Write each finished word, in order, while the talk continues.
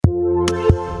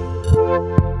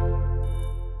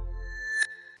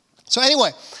So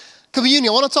anyway, communion.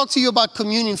 I want to talk to you about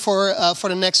communion for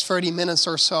the next 30 minutes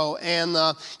or so. And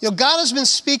God has been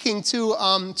speaking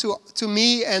to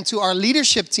me and to our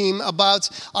leadership team about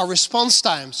our response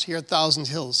times here at Thousand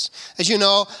Hills. As you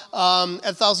know,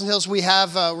 at Thousand Hills we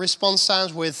have response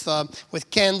times with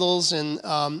candles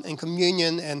and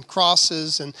communion and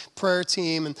crosses and prayer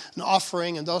team and an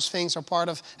offering, and those things have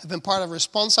been part of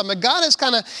response time. But God has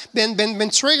kind of been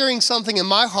triggering something in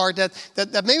my heart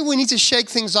that maybe we need to shake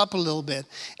things up a little bit.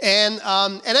 And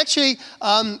actually,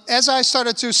 as I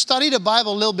started to study the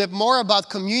Bible a little bit more about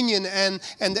communion and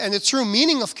the true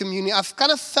meaning of communion, I've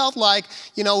kind of felt like,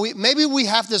 maybe we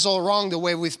have this all wrong the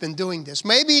way we've been doing this.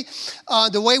 Maybe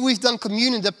the way we've done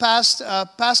communion the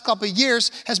past couple of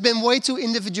years has been way too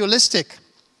individualistic.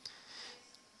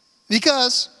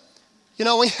 Because,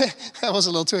 I was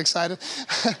a little too excited.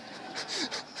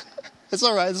 It's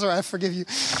all right, I forgive you.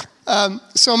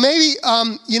 So maybe,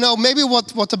 maybe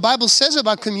what the Bible says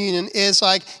about communion is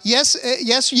like, yes,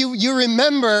 you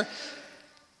remember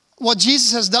what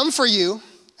Jesus has done for you,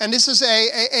 and this is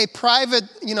a private,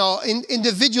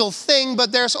 individual thing,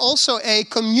 but there's also a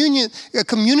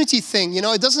community thing.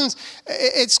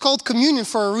 It's called communion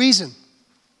for a reason.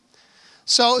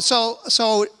 So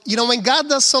when God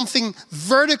does something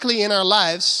vertically in our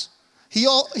lives, He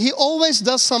always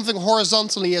does something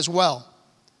horizontally as well.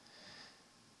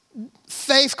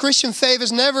 Christian faith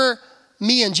is never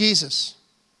me and Jesus.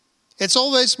 It's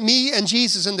always me and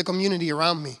Jesus and the community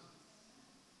around me.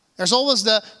 There's always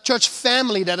the church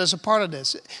family that is a part of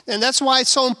this. And that's why it's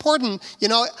so important,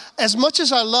 as much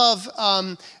as I love,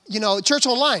 church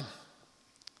online.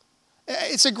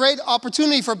 It's a great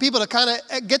opportunity for people to kind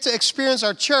of get to experience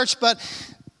our church, but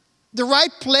the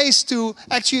right place to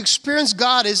actually experience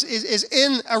God is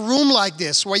in a room like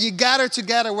this, where you gather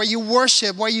together, where you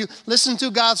worship, where you listen to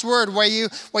God's word, where you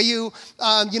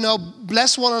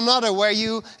bless one another, where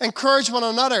you encourage one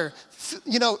another,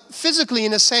 physically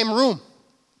in the same room.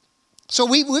 So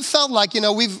we felt like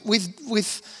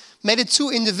we've made it too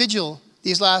individual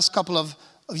these last couple of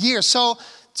years. So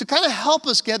to kind of help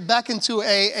us get back into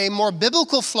a more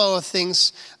biblical flow of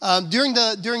things, during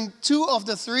 2 of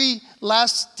the 3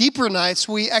 last deeper nights,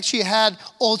 we actually had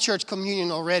all church communion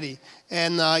already.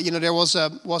 And there was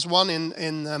one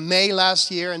in May last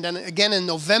year, and then again in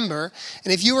November.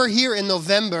 And if you were here in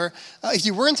November, if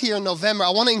you weren't here in November, I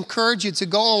want to encourage you to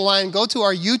go online, go to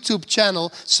our YouTube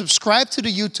channel, subscribe to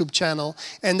the YouTube channel,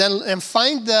 and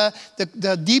find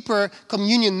the deeper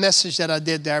communion message that I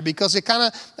did there, because it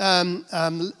kind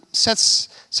of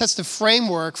sets the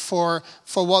framework for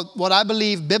what I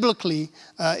believe biblically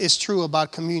is true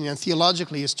about communion,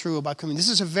 theologically is true about communion. This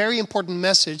is a very important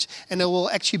message, and it will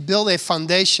actually build a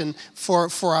foundation for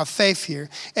our faith here.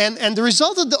 And the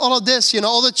result of all of this,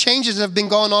 all the changes that have been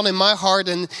going on in my heart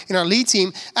and in our lead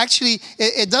team, actually,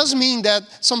 it does mean that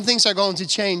some things are going to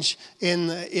change in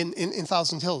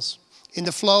Thousand Hills, in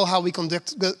the flow, how we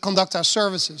conduct our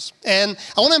services. And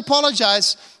I want to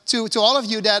apologize to all of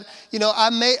you that,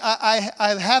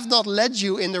 I have not led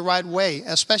you in the right way,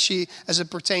 especially as it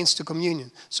pertains to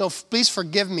communion. So please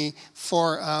forgive me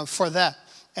for that.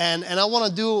 And I want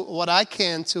to do what I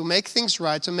can to make things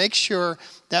right, to make sure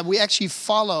that we actually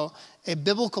follow a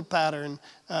biblical pattern,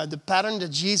 the pattern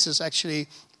that Jesus actually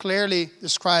clearly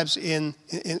describes in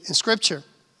Scripture.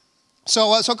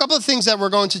 So a couple of things that we're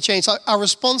going to change. Our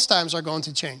response times are going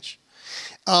to change.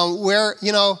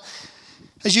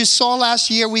 As you saw last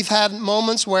year, we've had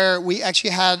moments where we actually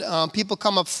had people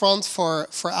come up front for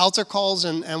altar calls,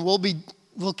 and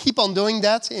we'll keep on doing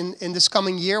that in this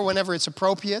coming year whenever it's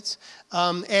appropriate.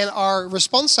 And our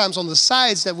response times on the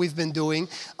sides that we've been doing,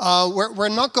 we're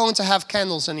not going to have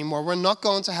candles anymore. We're not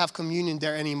going to have communion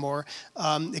there anymore.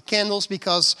 The candles,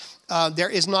 because there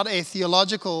is not a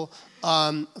theological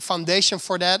foundation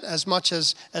for that as much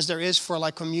as there is for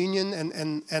like communion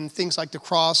and things like the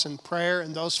cross and prayer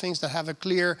and those things that have a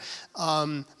clear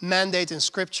mandate in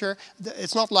Scripture.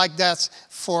 It's not like that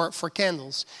for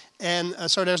candles. And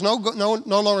so there's no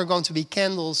longer going to be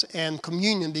candles and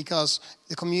communion, because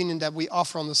the communion that we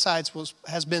offer on the sides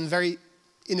has been very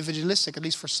individualistic, at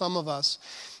least for some of us.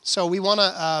 So we want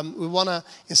to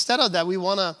instead of that, we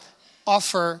want to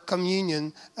offer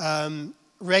communion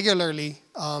regularly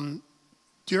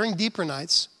during deeper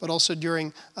nights, but also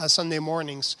during Sunday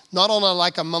mornings. Not on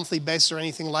a monthly basis or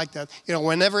anything like that.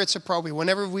 Whenever it's appropriate,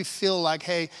 whenever we feel like,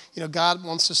 hey, God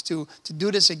wants us to do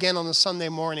this again on a Sunday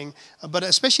morning. But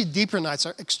especially deeper nights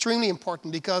are extremely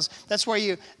important, because that's where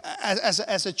you,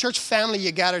 as a church family,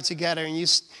 you gather together and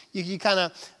you kind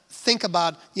of think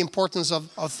about the importance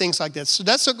of things like that. So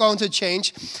that's going to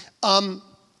change.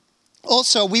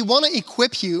 also, we want to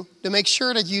equip you to make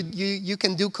sure that you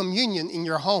can do communion in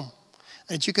your home,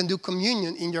 and that you can do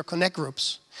communion in your connect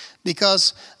groups.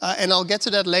 Because, and I'll get to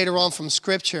that later on from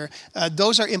Scripture,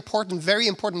 those are important, very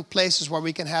important places where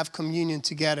we can have communion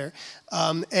together.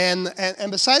 And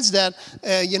besides that,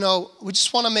 we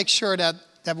just want to make sure that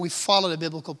we follow the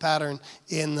biblical pattern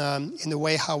in the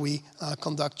way how we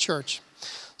conduct church.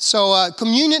 So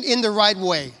communion in the right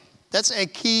way, that's a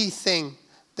key thing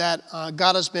that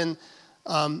God has been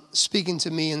speaking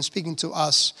to me and speaking to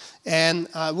us, and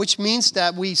which means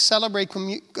that we celebrate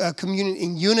communion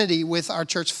in unity with our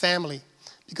church family,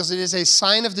 because it is a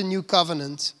sign of the new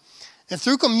covenant. And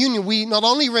through communion, we not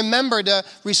only remember the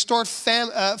restored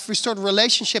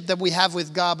relationship that we have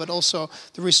with God, but also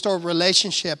the restored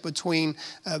relationship between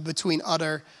us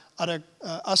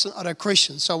and other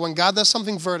Christians. So when God does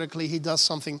something vertically, he does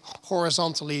something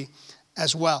horizontally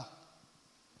as well.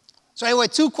 So anyway,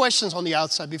 2 questions on the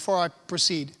outside before I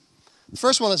proceed. The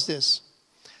first one is this: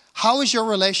 how is your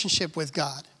relationship with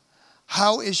God?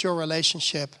 How is your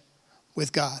relationship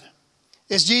with God?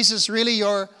 Is Jesus really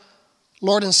your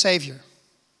Lord and Savior?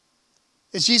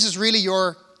 Is Jesus really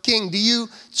your King? Do you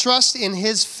trust in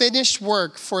his finished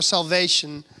work for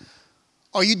salvation?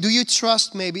 Or do you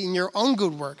trust maybe in your own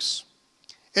good works?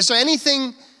 Is there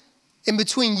anything in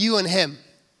between you and him?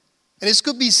 And this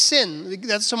could be sin.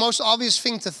 That's the most obvious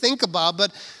thing to think about.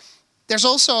 But there's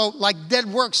also like dead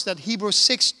works that Hebrews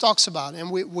 6 talks about. And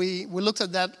we looked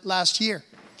at that last year.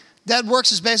 Dead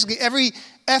works is basically every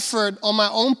effort on my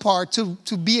own part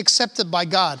to be accepted by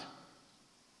God.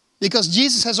 Because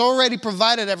Jesus has already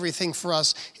provided everything for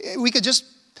us. We could just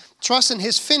trust in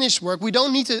his finished work. We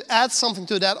don't need to add something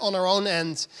to that on our own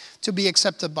end to be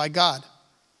accepted by God.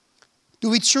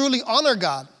 Do we truly honor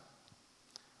God?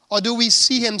 Or do we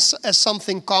see him as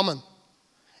something common?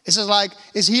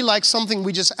 Is he like something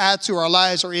we just add to our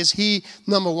lives, or is he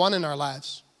number one in our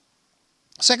lives?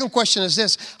 Second question is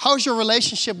this: how is your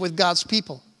relationship with God's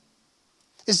people?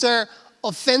 Is there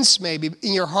offense maybe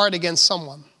in your heart against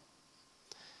someone?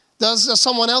 Does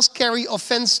someone else carry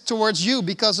offense towards you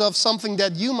because of something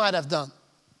that you might have done?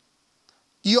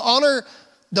 Do you honor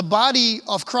the body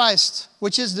of Christ,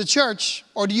 which is the church,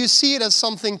 or do you see it as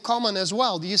something common as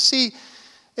well? Do you see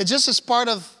it just as part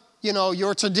of,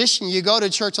 your tradition? You go to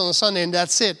church on a Sunday and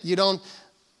that's it. You don't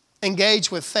engage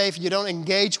with faith. You don't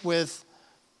engage with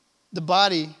the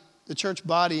body, the church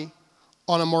body,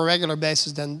 on a more regular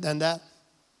basis than that.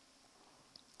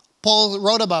 Paul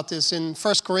wrote about this in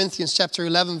 1 Corinthians chapter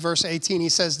 11, verse 18. He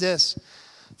says this: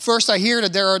 "First, I hear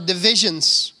that there are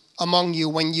divisions among you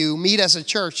when you meet as a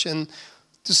church, and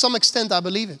to some extent I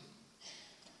believe it."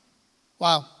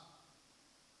 Wow.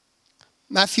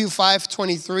 Matthew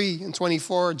 5:23 and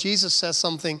 24, Jesus says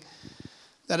something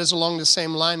that is along the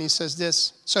same line. He says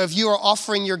this: "So if you are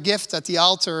offering your gift at the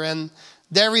altar and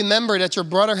there remember that your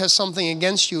brother has something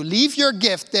against you, leave your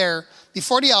gift there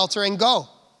before the altar and go.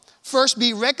 First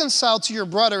be reconciled to your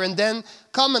brother and then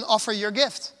come and offer your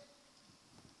gift."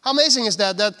 How amazing is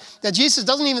that Jesus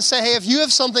doesn't even say, hey, if you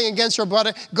have something against your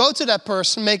brother, go to that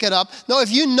person, make it up. No, if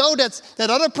you know that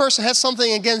other person has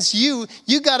something against you,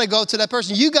 you got to go to that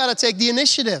person. You got to take the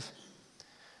initiative.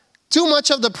 Too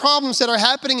much of the problems that are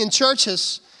happening in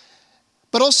churches,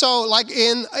 but also like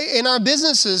in our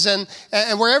businesses and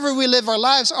wherever we live our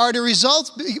lives, are the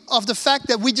result of the fact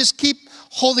that we just keep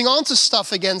holding on to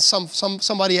stuff against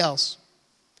somebody else.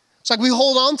 It's like we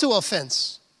hold on to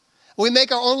offense. We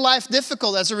make our own life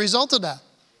difficult as a result of that.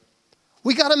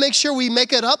 We got to make sure we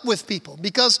make it up with people,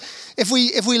 because if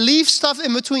we leave stuff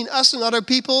in between us and other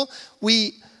people,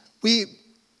 we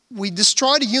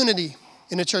destroy the unity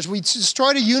in the church. We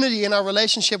destroy the unity in our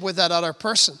relationship with that other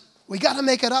person. We got to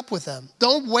make it up with them.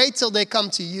 Don't wait till they come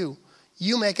to you.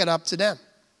 You make it up to them.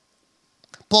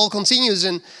 Paul continues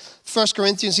in 1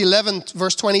 Corinthians 11,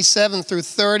 verse 27 through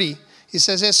 30. He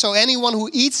says this: "So anyone who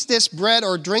eats this bread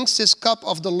or drinks this cup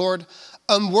of the Lord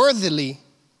unworthily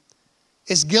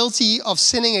is guilty of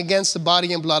sinning against the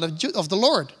body and blood of the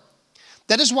Lord.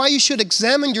 That is why you should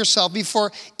examine yourself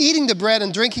before eating the bread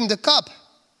and drinking the cup.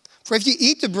 For if you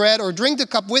eat the bread or drink the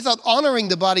cup without honoring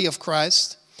the body of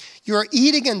Christ, you are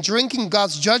eating and drinking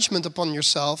God's judgment upon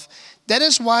yourself. That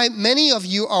is why many of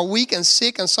you are weak and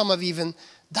sick, and some have even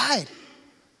died."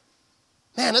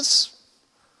 Man,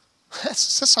 that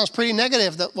sounds pretty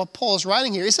negative, that what Paul is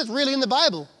writing here. Is it really in the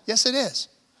Bible? Yes, it is.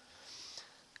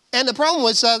 And the problem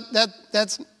was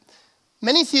that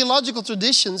many theological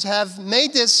traditions have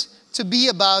made this to be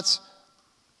about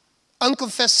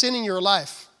unconfessed sin in your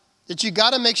life. That you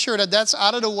got to make sure that that's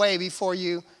out of the way before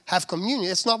you have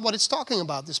communion. It's not what it's talking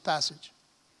about, this passage.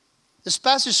 This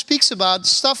passage speaks about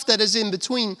stuff that is in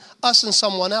between us and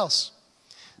someone else.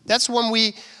 That's when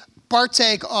we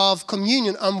partake of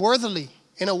communion unworthily,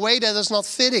 in a way that is not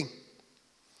fitting.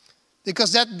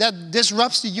 Because that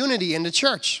disrupts the unity in the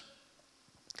church.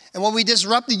 And when we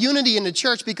disrupt the unity in the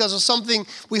church because of something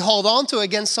we hold on to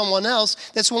against someone else,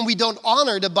 that's when we don't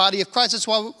honor the body of Christ. That's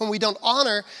why when we don't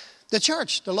honor the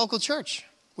church, the local church,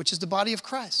 which is the body of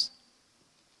Christ.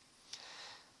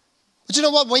 But you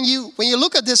know what? When you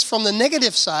look at this from the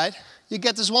negative side, you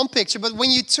get this one picture. But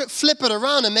when you flip it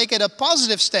around and make it a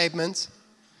positive statement,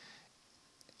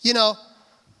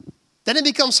 then it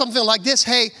becomes something like this.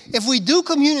 Hey, if we do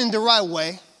communion the right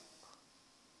way,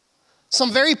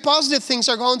 some very positive things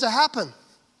are going to happen.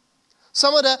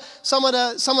 Some of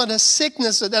the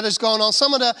sickness that is going on,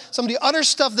 some of the other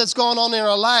stuff that's going on in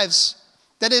our lives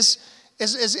that is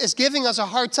giving us a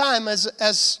hard time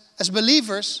as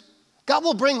believers, God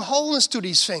will bring wholeness to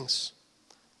these things,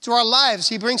 to our lives.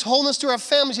 He brings wholeness to our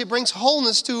families. He brings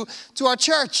wholeness to our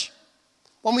church.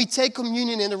 When we take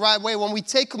communion in the right way, when we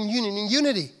take communion in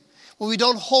unity, when we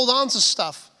don't hold on to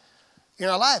stuff in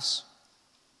our lives.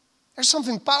 There's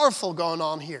something powerful going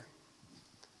on here.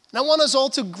 And I want us all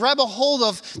to grab a hold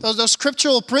of those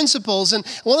scriptural principles, and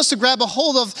I want us to grab a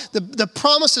hold of the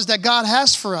promises that God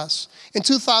has for us in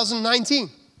 2019.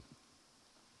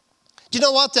 Do you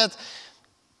know what? That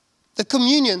the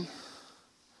communion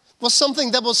was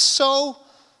something that was so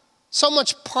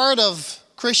much part of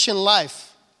Christian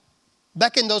life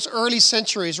back in those early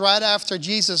centuries, right after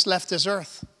Jesus left this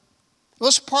earth. It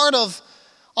was part of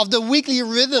the weekly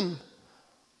rhythm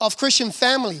of Christian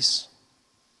families.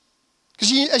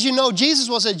 Because as you know, Jesus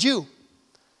was a Jew.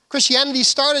 Christianity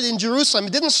started in Jerusalem.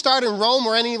 It didn't start in Rome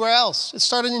or anywhere else. It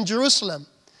started in Jerusalem.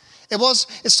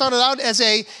 It started out as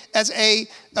a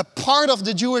part of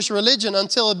the Jewish religion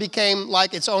until it became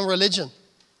like its own religion,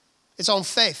 its own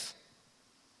faith.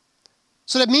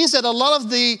 So that means that a lot of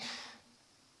the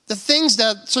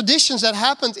traditions that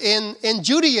happened in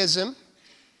Judaism,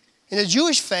 in the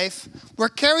Jewish faith, were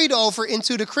carried over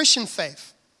into the Christian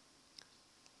faith.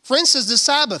 For instance, the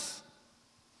Sabbath.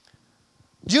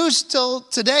 Jews till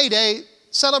today, they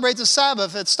celebrate the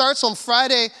Sabbath. It starts on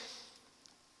Friday,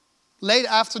 late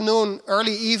afternoon,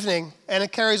 early evening, and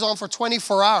it carries on for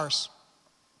 24 hours.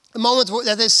 A moment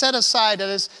that they set aside,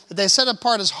 that they set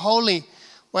apart as holy,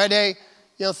 where they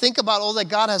think about all that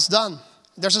God has done.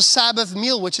 There's a Sabbath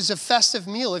meal, which is a festive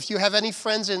meal. If you have any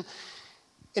friends in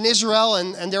Israel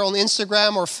and they're on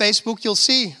Instagram or Facebook, you'll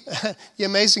see the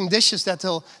amazing dishes that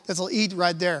they'll eat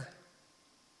right there.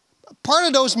 Part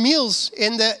of those meals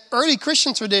in the early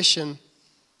Christian tradition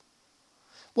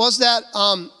was that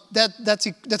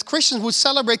Christians would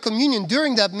celebrate communion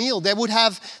during that meal. They would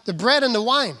have the bread and the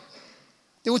wine.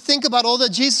 They would think about all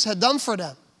that Jesus had done for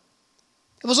them.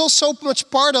 It was all so much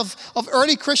part of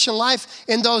early Christian life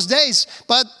in those days.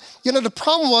 But, the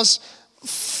problem was,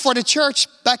 for the church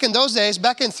back in those days,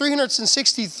 back in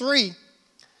 363,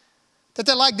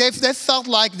 that they felt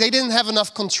like they didn't have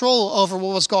enough control over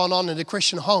what was going on in the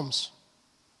Christian homes.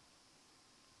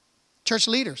 Church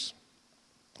leaders.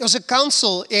 There was a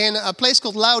council in a place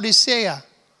called Laodicea.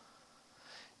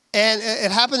 And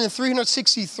it happened in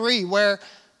 363 where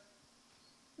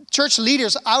church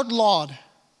leaders outlawed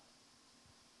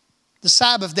the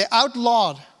Sabbath. They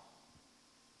outlawed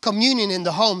communion in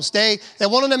the homes. They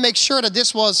wanted to make sure that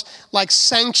this was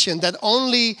sanctioned, that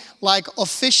only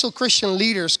official Christian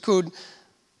leaders could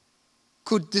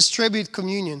distribute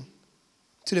communion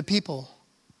to the people.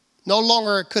 No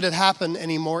longer could it happen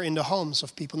anymore in the homes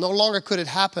of people. No longer could it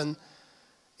happen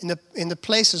in the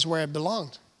places where it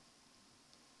belonged.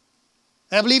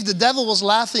 And I believe the devil was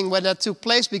laughing when that took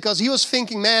place, because he was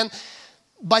thinking, man,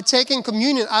 by taking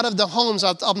communion out of the homes,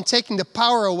 I'm taking the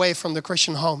power away from the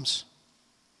Christian homes.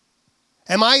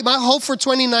 And my hope for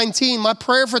 2019, my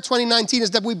prayer for 2019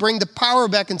 is that we bring the power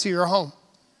back into your home.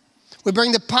 We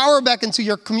bring the power back into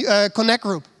your connect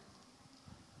group.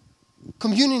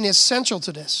 Communion is central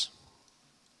to this.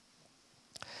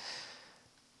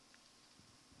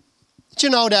 Did you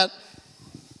know that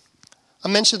I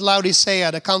mentioned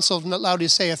Laodicea, the Council of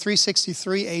Laodicea,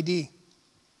 363 AD.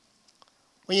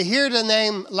 When you hear the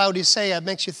name Laodicea, it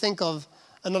makes you think of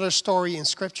another story in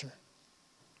Scripture.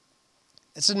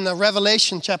 It's in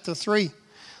Revelation chapter 3,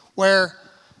 where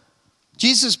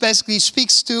Jesus basically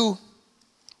speaks to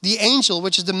the angel,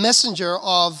 which is the messenger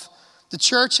of the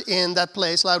church in that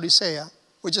place, Laodicea,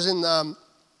 which is in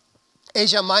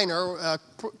Asia Minor,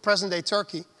 present-day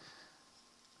Turkey.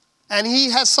 And he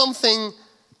has something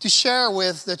to share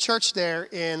with the church there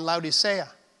in Laodicea.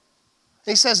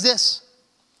 And he says this,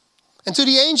 "And to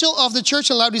the angel of the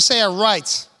church in Laodicea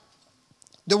write,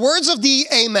 the words of the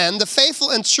Amen, the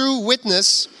faithful and true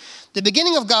witness, the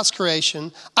beginning of God's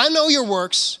creation, I know your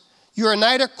works. You are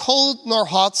neither cold nor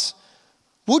hot.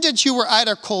 Would that you were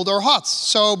either cold or hot.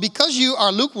 So because you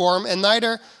are lukewarm and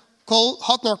neither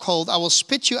hot nor cold, I will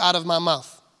spit you out of my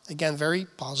mouth. Again, very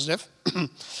positive. And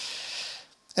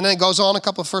then it goes on a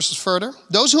couple of verses further.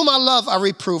 Those whom I love I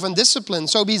reprove and discipline.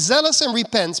 So be zealous and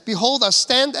repent. Behold, I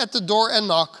stand at the door and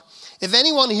knock. If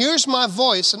anyone hears my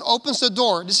voice and opens the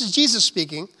door, this is Jesus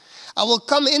speaking, I will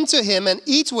come into him and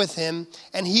eat with him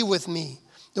and he with me.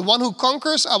 The one who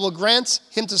conquers, I will grant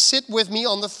him to sit with me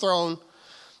on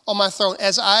my throne,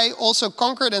 as I also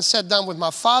conquered and sat down with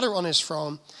my Father on his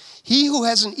throne. He who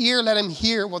has an ear, let him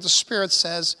hear what the Spirit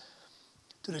says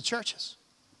to the churches.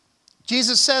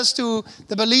 Jesus says to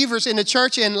the believers in the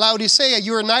church in Laodicea,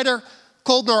 you are neither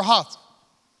cold nor hot.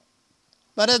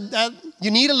 But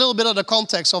you need a little bit of the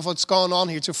context of what's going on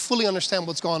here to fully understand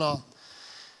what's going on.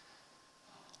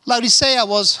 Laodicea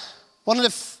was one of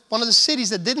the cities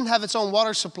that didn't have its own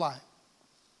water supply.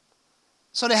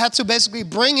 So they had to basically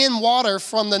bring in water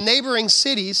from the neighboring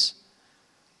cities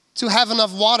to have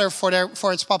enough water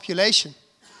for its population.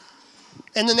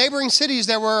 In the neighboring cities,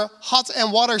 there were hot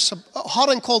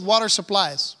and cold water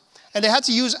supplies. And they had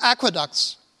to use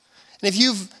aqueducts. And if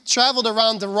you've traveled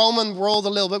around the Roman world a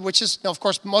little bit, which is, of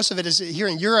course, most of it is here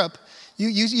in Europe,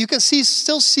 you can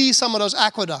still see some of those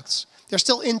aqueducts. They're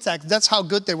still intact. That's how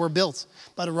good they were built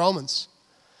by the Romans.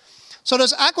 So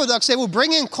those aqueducts, they would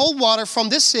bring in cold water from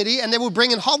this city, and they would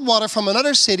bring in hot water from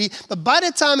another city. But by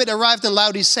the time it arrived in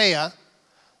Laodicea,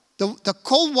 the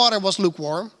cold water was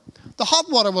lukewarm. The hot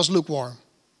water was lukewarm.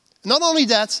 Not only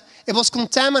that, it was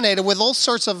contaminated with all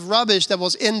sorts of rubbish that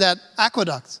was in that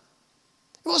aqueduct.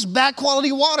 It was bad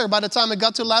quality water by the time it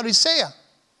got to Laodicea.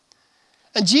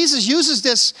 And Jesus uses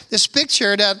this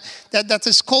picture that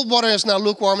this cold water is now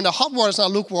lukewarm and the hot water is now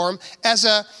lukewarm as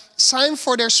a sign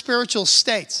for their spiritual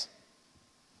state.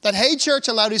 That, hey, church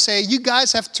in Laodicea, you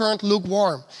guys have turned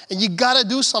lukewarm and you got to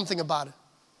do something about it.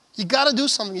 You got to do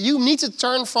something. You need to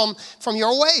turn from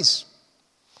your ways.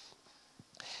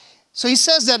 So he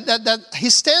says that he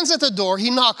stands at the door,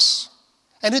 he knocks.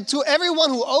 And to everyone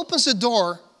who opens the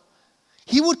door,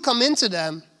 he would come into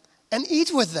them and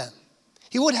eat with them.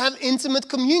 He would have intimate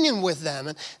communion with them.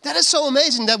 And that is so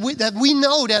amazing that we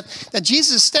know that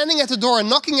Jesus is standing at the door and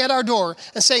knocking at our door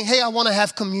and saying, hey, I want to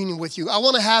have communion with you. I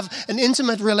want to have an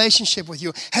intimate relationship with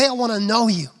you. Hey, I want to know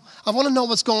you. I want to know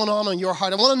what's going on in your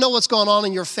heart. I want to know what's going on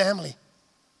in your family.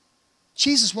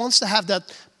 Jesus wants to have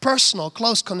that personal,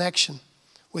 close connection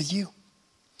with you.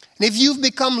 And if you've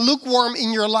become lukewarm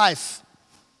in your life,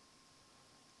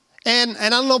 and I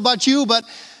don't know about you, but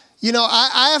you know,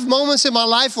 I have moments in my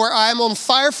life where I'm on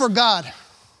fire for God.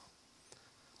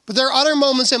 But there are other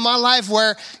moments in my life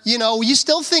where, you know, you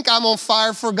still think I'm on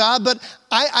fire for God, but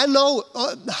I know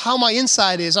how my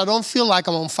inside is. I don't feel like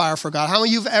I'm on fire for God. How many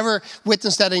of you have ever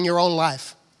witnessed that in your own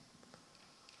life?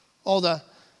 All the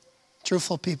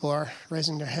truthful people are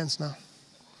raising their hands now.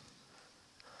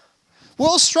 We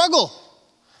all struggle.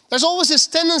 There's always this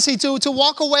tendency to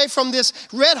walk away from this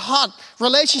red-hot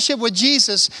relationship with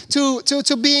Jesus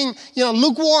to being, you know,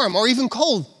 lukewarm or even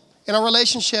cold in our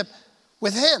relationship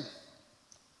with Him.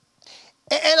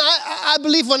 And I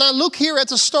believe when I look here at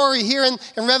the story here in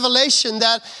Revelation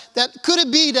that could it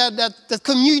be that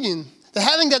communion, that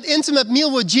having that intimate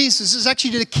meal with Jesus is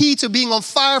actually the key to being on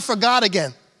fire for God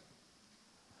again?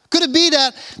 Could it be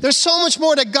that there's so much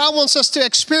more that God wants us to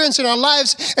experience in our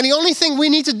lives, and the only thing we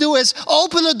need to do is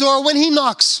open the door when He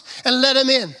knocks and let Him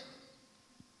in?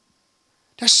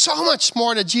 There's so much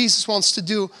more that Jesus wants to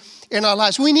do in our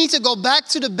lives. We need to go back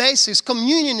to the basics.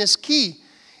 Communion is key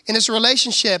in this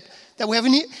relationship that we have.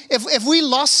 If we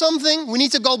lost something, we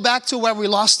need to go back to where we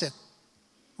lost it,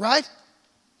 right?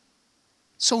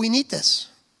 So we need this.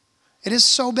 It is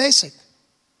so basic.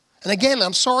 And again,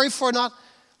 I'm sorry for not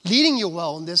leading you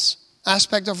well in this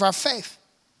aspect of our faith.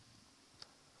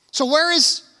 So what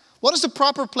is the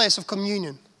proper place of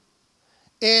communion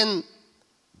in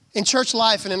church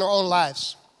life and in our own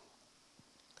lives?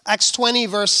 Acts 20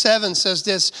 verse 7 says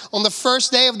this, on the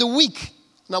first day of the week.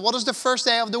 Now what is the first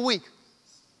day of the week?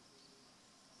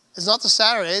 It's not the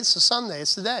Saturday, it's the Sunday,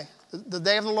 it's the day. The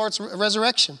day of the Lord's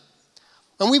resurrection.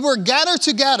 When we were gathered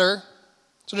together,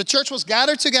 so the church was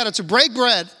gathered together to break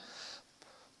bread,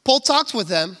 Paul talked with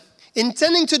them,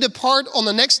 intending to depart on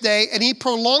the next day, and he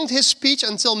prolonged his speech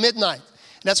until midnight.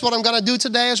 And that's what I'm going to do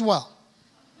today as well.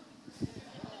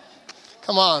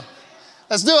 Come on.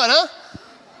 Let's do it, huh?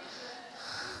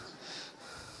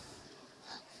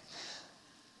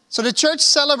 So the church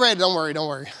celebrated, don't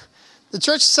worry. The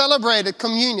church celebrated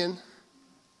communion,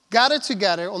 gathered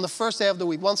together on the first day of the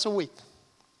week, once a week.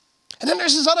 And then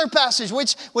there's this other passage,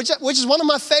 which is one of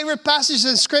my favorite passages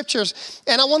in scriptures.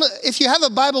 And if you have a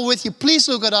Bible with you, please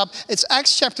look it up. It's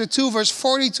Acts chapter 2, verse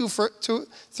 42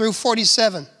 through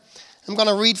 47. I'm going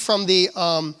to read from the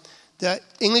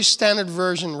English Standard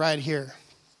Version right here.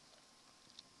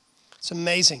 It's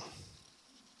amazing.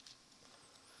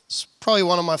 It's probably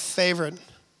one of my favorite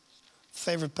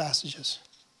passages.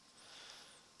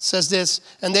 It says this,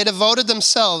 and they devoted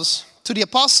themselves to the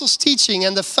apostles' teaching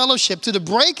and the fellowship, to the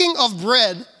breaking of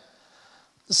bread.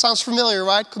 This sounds familiar,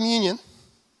 right? Communion.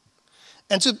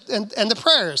 And the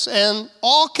prayers. And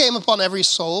all came upon every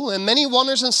soul, and many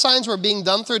wonders and signs were being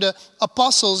done through the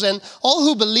apostles, and all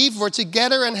who believed were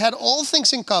together and had all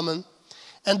things in common.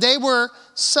 And they were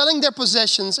selling their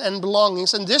possessions and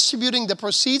belongings and distributing the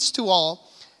proceeds to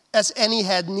all as any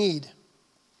had need.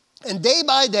 And day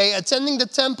by day, attending the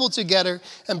temple together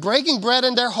and breaking bread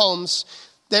in their homes,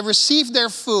 they received their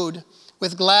food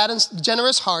with glad and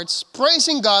generous hearts,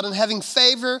 praising God and having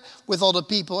favor with all the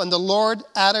people. And the Lord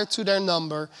added to their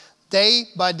number, day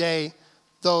by day,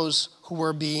 those who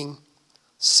were being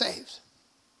saved.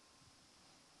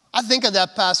 I think of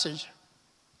that passage,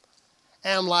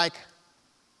 and I'm like,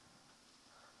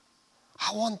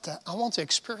 I want that. I want to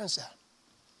experience that.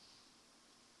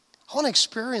 I want to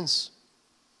experience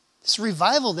this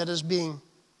revival that is being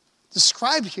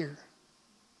described here.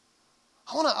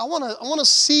 I want to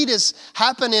see this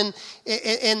happen in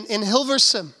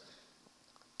Hilversum,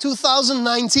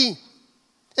 2019.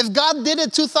 If God did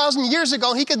it 2,000 years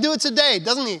ago, He could do it today,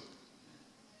 doesn't He?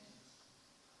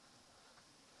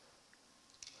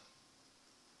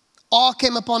 Awe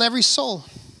came upon every soul.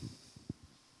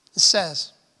 It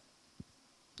says,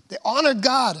 they honored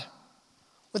God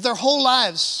with their whole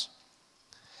lives.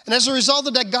 And as a result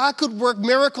of that, God could work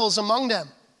miracles among them.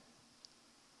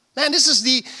 Man, this is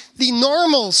the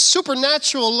normal,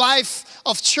 supernatural life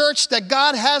of church that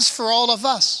God has for all of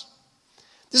us.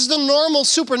 This is the normal,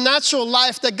 supernatural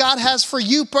life that God has for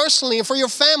you personally and for your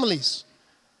families.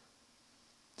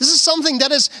 This is something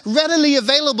that is readily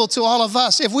available to all of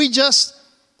us if we just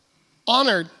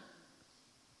honored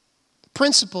the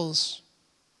principles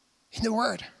in the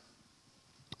Word.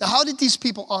 Now, how did these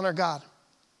people honor God?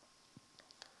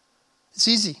 It's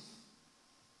easy.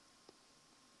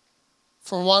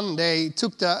 For one, they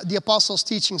took the apostles'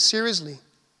 teaching seriously.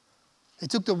 They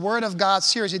took the Word of God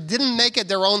seriously. They didn't make it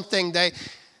their own thing. They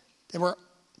were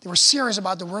serious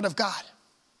about the Word of God.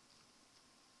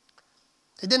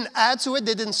 They didn't add to it.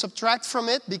 They didn't subtract from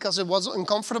it because it was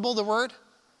uncomfortable, the Word.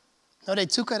 No, they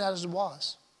took it as it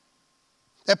was.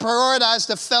 They prioritized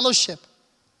the fellowship,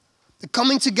 the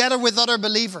coming together with other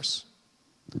believers.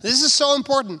 This is so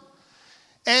important.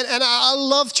 And I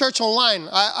love church online.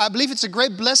 I believe it's a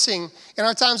great blessing in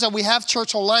our times that we have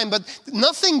church online. But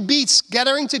nothing beats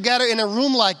gathering together in a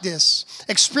room like this,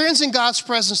 experiencing God's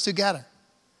presence together.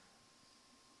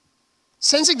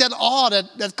 Sensing that awe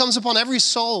that comes upon every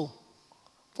soul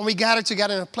when we gather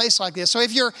together in a place like this. So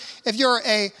if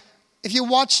you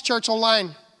watch church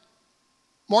online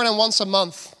more than once a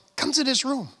month, come to this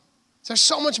room. There's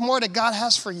so much more that God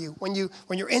has for you when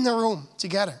you're in the room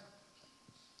together.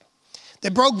 They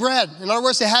broke bread. In other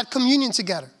words, they had communion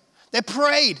together. They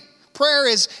prayed. Prayer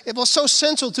it was so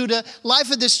central to the life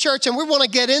of this church, and we want to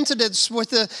get into this with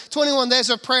the 21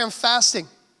 days of prayer and fasting.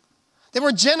 They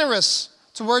were generous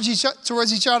towards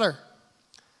each other.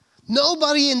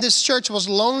 Nobody in this church was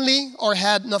lonely or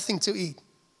had nothing to eat.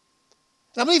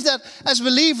 And I believe that as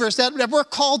believers that we're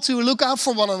called to look out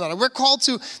for one another. We're called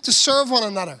to serve one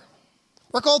another.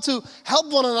 We're called to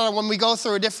help one another when we go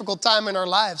through a difficult time in our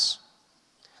lives.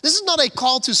 This is not a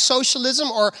call to socialism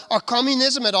or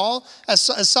communism at all, as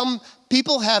some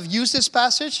people have used this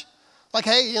passage. Like,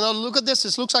 hey, look at this.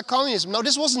 This looks like communism. No,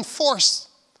 this wasn't forced.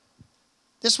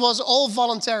 This was all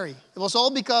voluntary. It was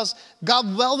all because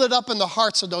God welded up in the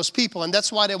hearts of those people, and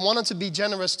that's why they wanted to be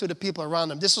generous to the people around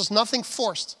them. This was nothing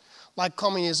forced, like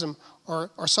communism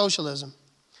or socialism.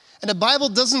 And the Bible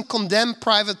doesn't condemn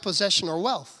private possession or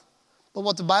wealth. But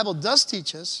what the Bible does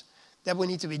teach us, that we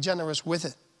need to be generous with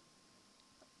it.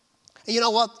 And you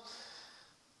know what?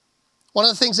 One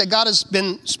of the things that God has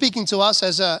been speaking to us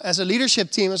as a leadership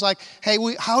team is like, hey,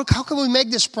 how can we make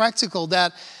this practical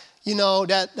that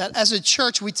as a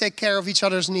church we take care of each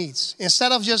other's needs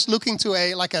instead of just looking to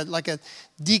a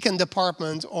deacon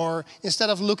department, or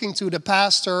instead of looking to the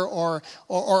pastor or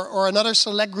another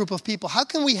select group of people. How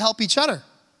can we help each other?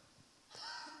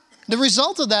 The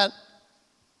result of that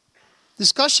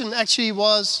discussion actually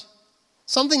was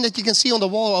something that you can see on the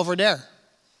wall over there.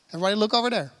 Everybody look over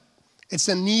there. It's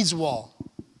the needs wall.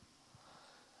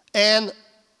 And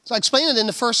so I explained it in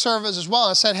the first service as well.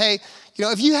 I said, hey,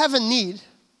 if you have a need,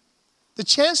 the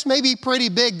chance may be pretty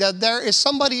big that there is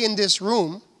somebody in this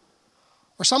room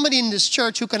or somebody in this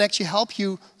church who can actually help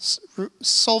you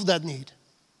solve that need.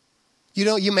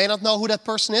 You may not know who that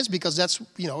person is because that's,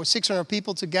 600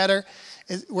 people together.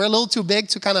 We're a little too big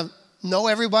to kind of know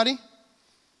everybody.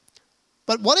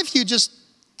 But what if you just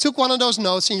took one of those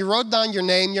notes and you wrote down your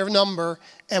name, your number,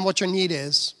 and what your need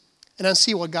is, and then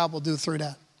see what God will do through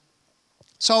that.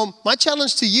 So my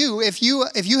challenge to you, if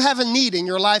you have a need in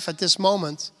your life at this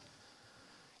moment,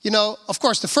 of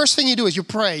course, the first thing you do is you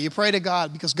pray. You pray to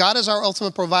God because God is our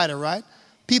ultimate provider, right?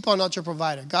 People are not your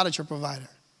provider. God is your provider.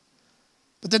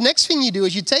 But the next thing you do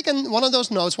is you take one of those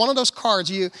notes, one of those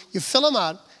cards, you fill them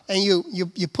out, and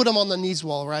you put them on the needs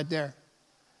wall right there.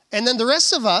 And then the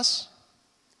rest of us,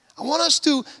 I want us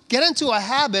to get into a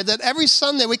habit that every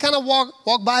Sunday we kind of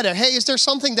walk by there. Hey, is there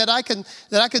something that I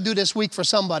could do this week for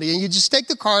somebody? And you just take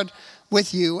the card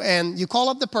with you and you call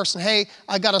up the person. Hey,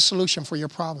 I got a solution for your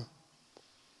problem.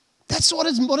 That's what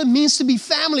it means to be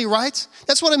family, right?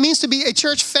 That's what it means to be a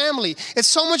church family. It's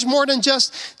so much more than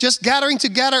just gathering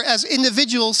together as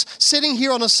individuals sitting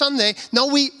here on a Sunday. No,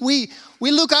 we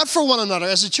look out for one another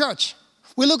as a church.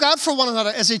 We look out for one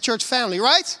another as a church family,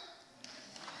 right?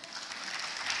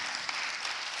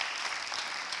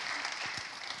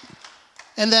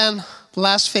 And then the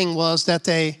last thing was that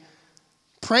they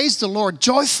praised the Lord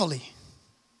joyfully.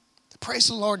 They praised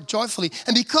the Lord joyfully.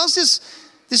 And because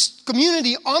this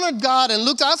community honored God and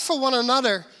looked out for one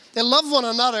another, they loved one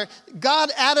another, God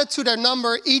added to their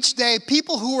number each day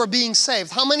people who were being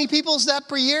saved. How many people is that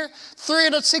per year?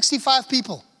 365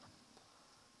 people.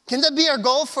 Can that be our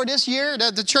goal for this year?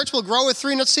 That the church will grow with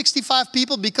 365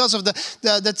 people because of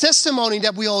the testimony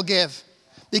that we all give.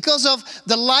 Because of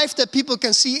the life that people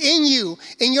can see in you,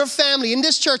 in your family, in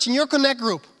this church, in your Connect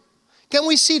group. Can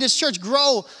we see this church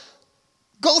go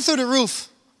through the roof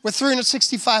with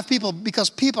 365 people because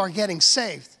people are getting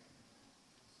saved?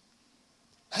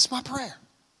 That's my prayer.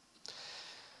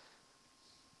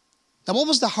 Now, what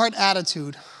was the heart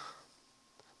attitude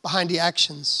behind the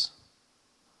actions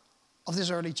of this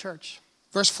early church?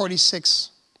 Verse 46.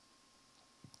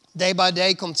 Day by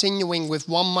day, continuing with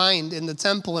one mind in the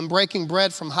temple and breaking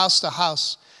bread from house to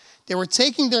house, they were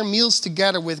taking their meals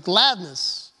together with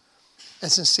gladness and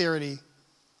sincerity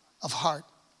of heart.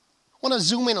 I want to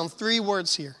zoom in on 3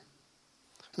 words here.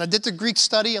 And I did the Greek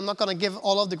study. I'm not going to give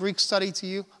all of the Greek study to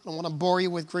you. I don't want to bore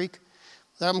you with Greek.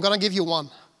 I'm going to give you one.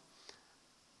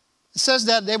 It says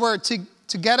that they were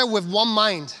together with one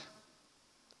mind.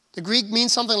 The Greek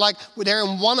means something like they're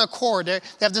in one accord. They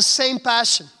have the same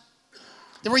passion.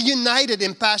 They were united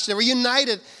in passion. They were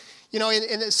united, in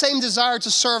the same desire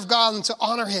to serve God and to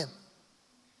honor Him.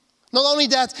 Not only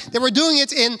that, they were doing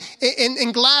it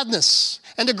in gladness.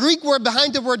 And the Greek word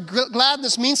behind the word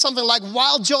gladness means something like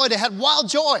wild joy. They had wild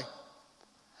joy.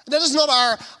 That is not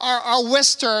our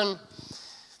Western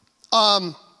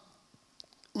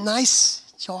nice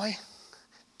joy.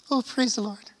 Oh, praise the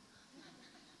Lord.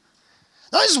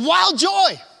 No, it's wild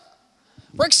joy.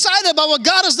 We're excited about what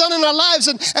God has done in our lives,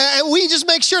 and we just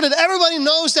make sure that everybody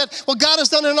knows that what God has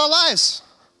done in our lives.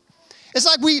 It's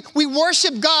like we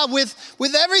worship God with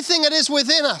everything that is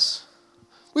within us.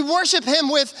 We worship Him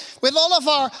with all of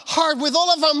our heart, with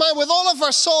all of our mind, with all of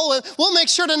our soul, and we'll make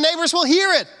sure the neighbors will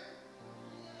hear it.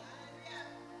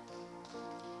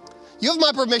 You have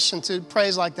my permission to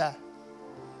praise like that.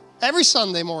 Every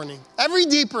Sunday morning, every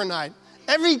deeper night,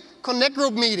 every Connect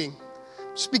group meeting.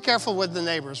 Just be careful with the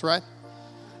neighbors, right?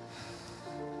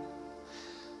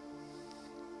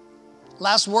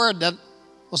 Last word that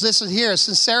was listed here is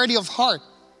sincerity of heart.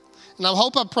 And I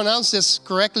hope I pronounced this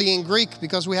correctly in Greek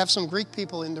because we have some Greek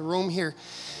people in the room here.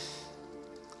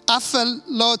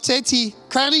 Apheloteti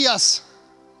kardias.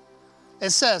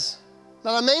 It says,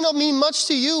 now that may not mean much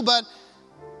to you, but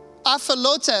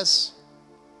aphelotes,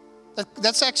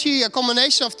 that's actually a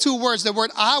combination of 2 words. The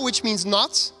word a, which means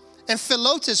not, and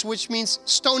philotes, which means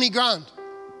stony ground.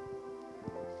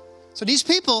 So these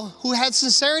people who had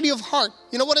sincerity of heart,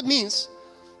 you know what it means?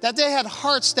 That they had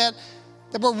hearts that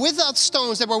were without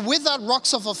stones, that were without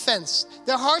rocks of offense.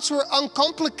 Their hearts were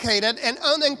uncomplicated and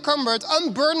unencumbered,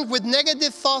 unburdened with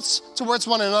negative thoughts towards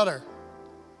one another.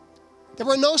 There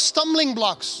were no stumbling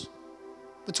blocks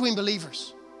between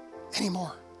believers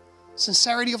anymore.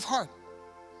 Sincerity of heart,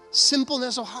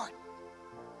 simpleness of heart.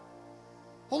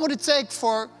 What would it take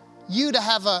for you to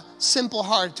have a simple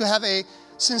heart, to have a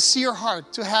sincere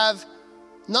heart, to have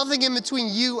nothing in between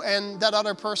you and that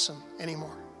other person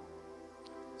anymore?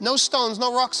 No stones,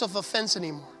 no rocks of offense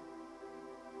anymore.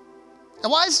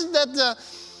 And why is it that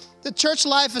the church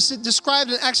life, as it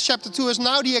described in Acts chapter 2, is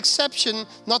now the exception,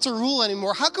 not the rule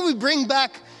anymore? How can we bring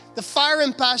back the fire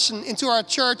and passion into our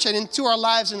church and into our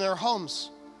lives and our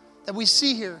homes that we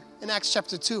see here in Acts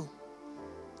chapter 2.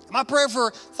 My prayer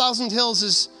for Thousand Hills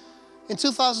is in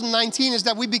 2019 is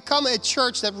that we become a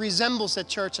church that resembles that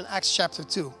church in Acts chapter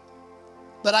 2.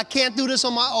 But I can't do this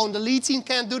on my own. The lead team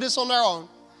can't do this on their own.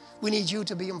 We need you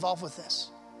to be involved with this.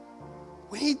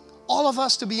 We need all of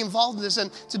us to be involved in this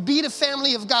and to be the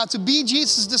family of God, to be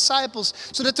Jesus' disciples,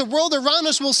 so that the world around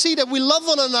us will see that we love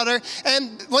one another.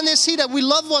 And when they see that we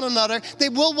love one another, they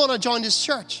will want to join this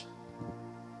church.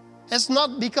 It's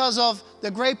not because of the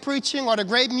great preaching or the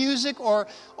great music or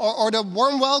the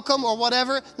warm welcome or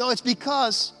whatever. No, it's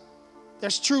because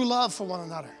there's true love for one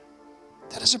another.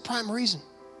 That is a prime reason.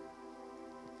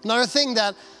 Another thing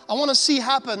that I want to see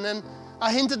happen, and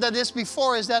I hinted at this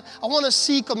before, is that I want to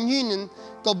see communion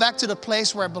go back to the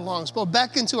place where it belongs. Go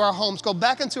back into our homes. Go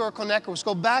back into our connect groups.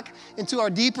 Go back into our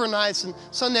deeper nights and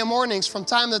Sunday mornings from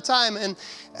time to time. And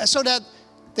so that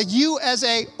you as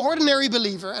a ordinary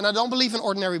believer, and I don't believe in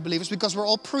ordinary believers because we're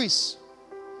all priests,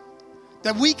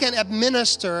 that we can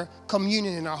administer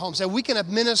communion in our homes, that we can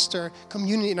administer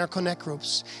communion in our connect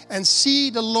groups and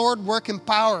see the Lord work in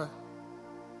power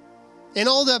in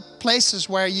all the places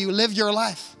where you live your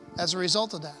life as a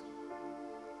result of that.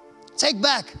 Take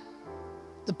back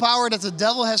the power that the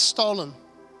devil has stolen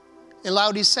in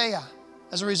Laodicea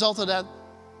as a result of that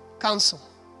council.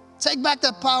 Take back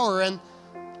that power and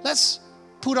let's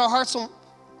put our hearts on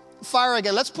fire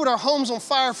again. Let's put our homes on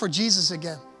fire for Jesus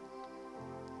again.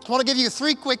 I want to give you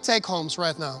 3 quick take-homes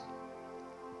right now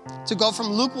to go from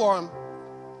lukewarm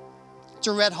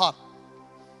to red hot.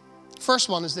 First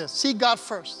one is this: seek God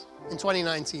first in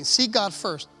 2019. Seek God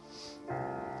first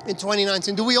in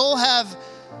 2019. Do we all have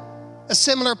a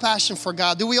similar passion for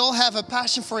God? Do we all have a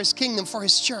passion for His kingdom, for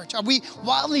His church? Are we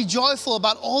wildly joyful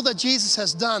about all that Jesus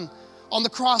has done on the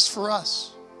cross for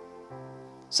us?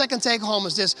 Second take home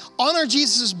is this: honor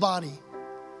Jesus' body,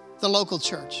 the local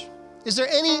church. Is there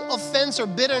any offense or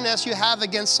bitterness you have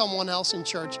against someone else in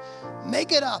church?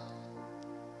 Make it up.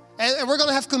 And we're going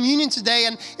to have communion today.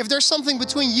 And if there's something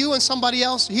between you and somebody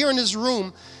else here in this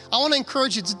room, I want to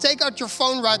encourage you to take out your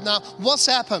phone right now,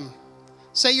 WhatsApp him,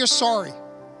 say you're sorry,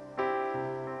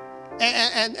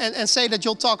 and say that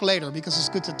you'll talk later, because it's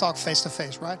good to talk face to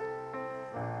face, right?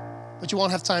 But you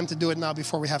won't have time to do it now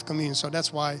before we have communion, so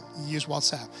that's why you use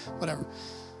WhatsApp, whatever.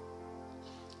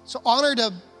 So honor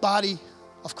the body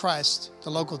of Christ, the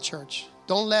local church.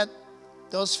 Don't let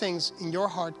those things in your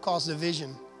heart cause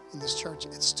division in this church.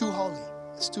 It's too holy.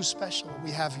 It's too special what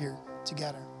we have here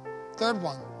together. Third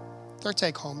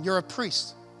take home. You're a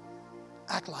priest.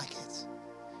 Act like it.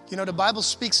 You know, the Bible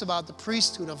speaks about the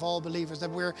priesthood of all believers, that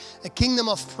we're a kingdom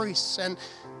of priests. And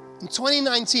in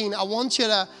 2019, I want you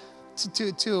to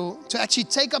actually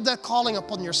take up that calling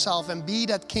upon yourself and be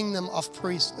that kingdom of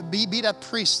priests. Be that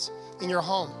priest in your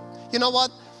home. You know what?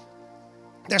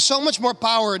 There's so much more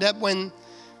power that when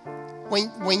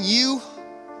you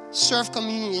serve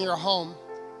communion in your home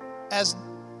as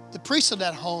the priest of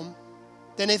that home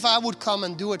than if I would come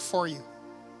and do it for you,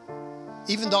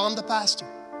 even though I'm the pastor.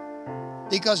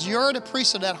 Because you're the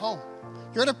priest of that home.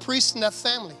 You're the priest in that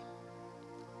family.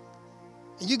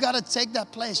 And you got to take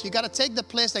that place. You got to take the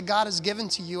place that God has given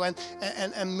to you,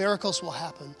 and miracles will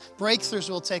happen. Breakthroughs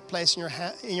will take place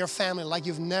in your family like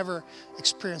you've never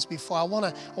experienced before. I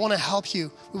want to help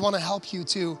you. We want to help you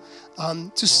to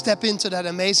step into that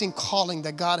amazing calling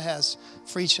that God has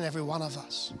for each and every one of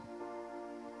us.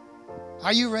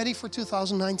 Are you ready for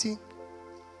 2019?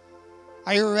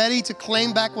 Are you ready to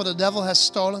claim back what the devil has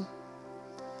stolen?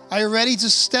 Are you ready to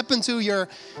step into your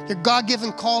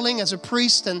God-given calling as a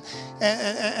priest and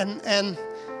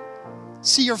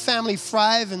see your family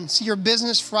thrive and see your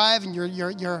business thrive and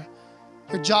your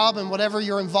job and whatever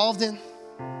you're involved in?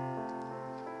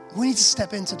 We need to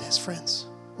step into this, friends.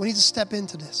 We need to step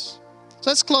into this. So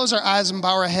let's close our eyes and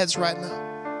bow our heads right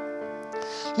now.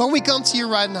 Lord, we come to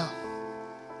you right now.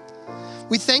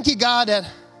 We thank you, God, that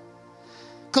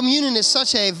communion is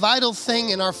such a vital thing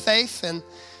in our faith, and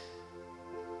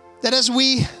that as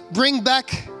we bring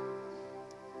back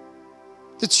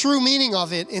the true meaning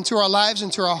of it into our lives,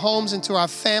 into our homes, into our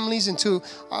families, into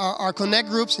our connect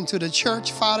groups, into the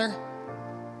church, Father,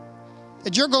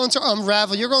 that you're going to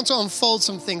unravel, you're going to unfold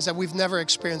some things that we've never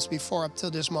experienced before up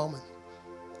till this moment.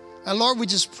 And Lord, we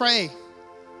just pray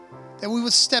that we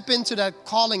would step into that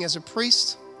calling as a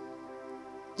priest,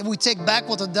 that we take back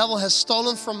what the devil has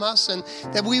stolen from us, and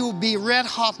that we will be red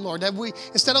hot, Lord. That we,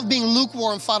 instead of being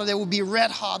lukewarm, Father, that we'll be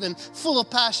red hot and full of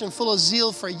passion, full of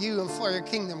zeal for you and for your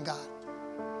kingdom, God.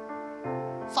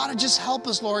 Father, just help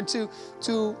us, Lord, to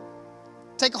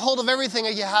take a hold of everything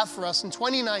that you have for us in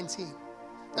 2019.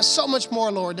 There's so much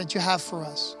more, Lord, that you have for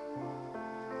us.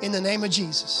 in the name of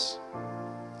Jesus.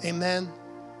 Amen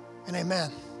and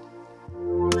amen.